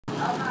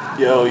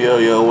Yo, yo,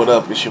 yo, what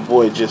up? It's your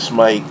boy, Just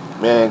Mike.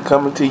 Man,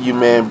 coming to you,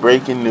 man,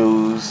 breaking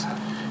news.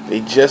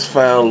 They just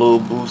found Lil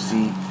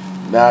Boosie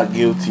not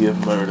guilty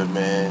of murder,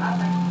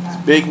 man.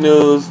 It's big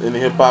news in the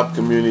hip hop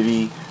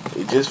community.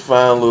 They just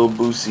found Lil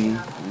Boosie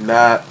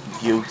not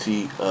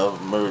guilty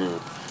of murder.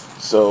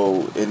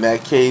 So, in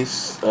that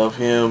case of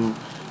him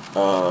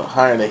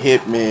hiring a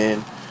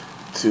hitman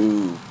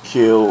to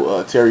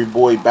kill Terry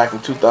Boyd back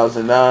in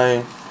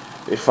 2009,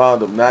 they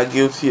found him not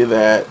guilty of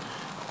that.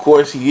 Of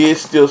course, he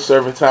is still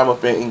serving time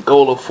up in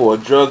Angola for a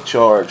drug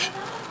charge.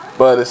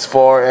 But as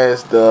far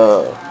as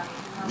the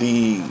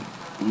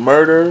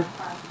murder,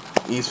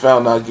 he's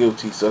found not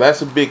guilty. So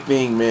that's a big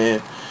thing,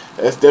 man.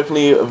 That's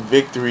definitely a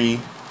victory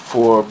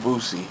for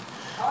Boosie.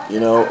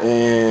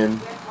 And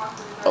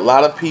a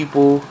lot of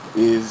people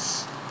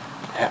is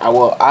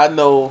well, I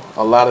know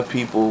a lot of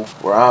people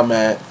where I'm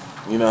at.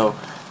 You know,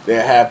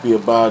 they're happy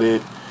about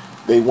it.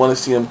 They want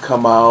to see him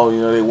come out.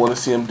 They want to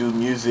see him do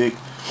music.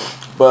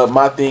 But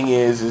my thing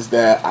is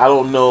that I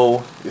don't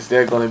know, is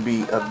there going to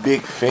be a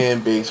big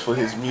fan base for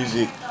his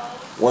music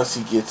once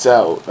he gets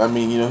out? I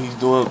mean, he's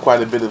doing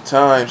quite a bit of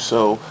time,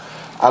 so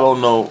I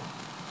don't know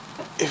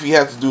if he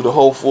has to do the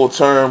whole full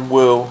term.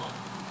 Will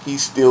he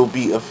still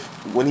be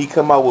when he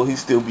come out? Will he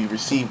still be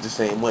received the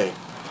same way?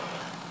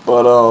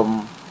 But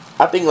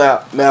I think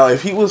now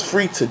if he was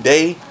free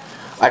today,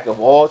 like of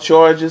all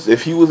charges,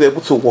 if he was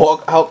able to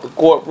walk out the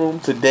courtroom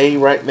today,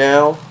 right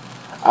now,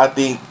 I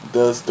think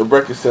the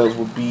record sales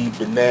would be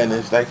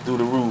bananas, like through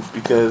the roof,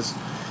 because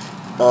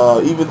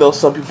even though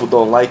some people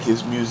don't like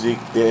his music,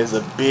 there's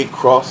a big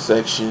cross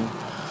section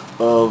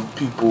of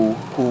people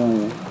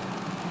who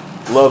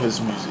love his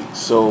music.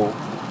 So,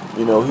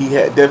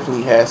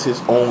 definitely has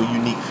his own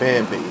unique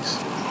fan base.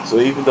 So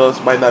even though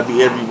this might not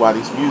be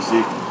everybody's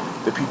music,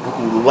 the people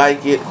who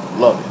like it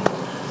love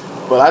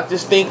it. But I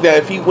just think that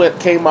if he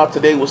came out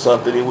today with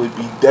something, it would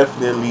be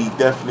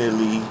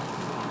definitely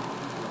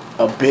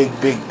a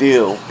big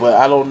deal. But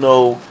I don't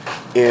know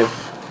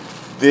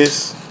if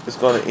this is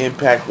going to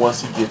impact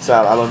once he gets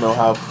out. I don't know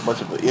how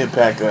much of an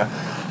impact or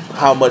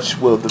how much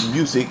will the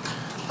music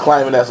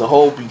climate as a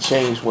whole be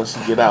changed once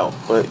he get out.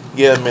 But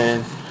yeah,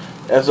 man.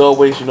 As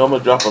always, I'm gonna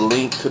drop a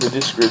link to the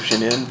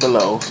description in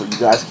below so you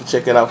guys can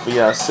check it out for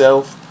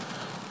yourself.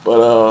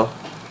 But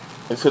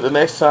until the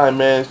next time,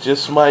 man, it's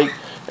just Mike,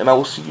 and I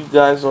will see you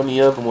guys on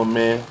the other one,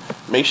 man.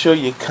 Make sure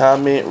you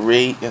comment,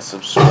 rate, and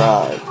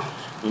subscribe.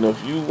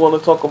 If you want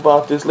to talk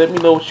about this, let me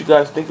know what you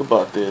guys think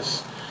about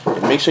this.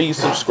 And make sure you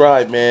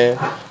subscribe, man,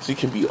 so you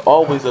can be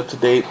always up to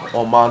date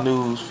on my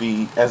news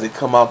feed as it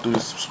come out through the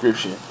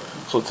subscription.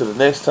 So till the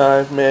next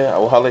time, man, I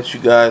will holler at you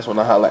guys when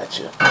I holler at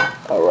you.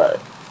 Alright.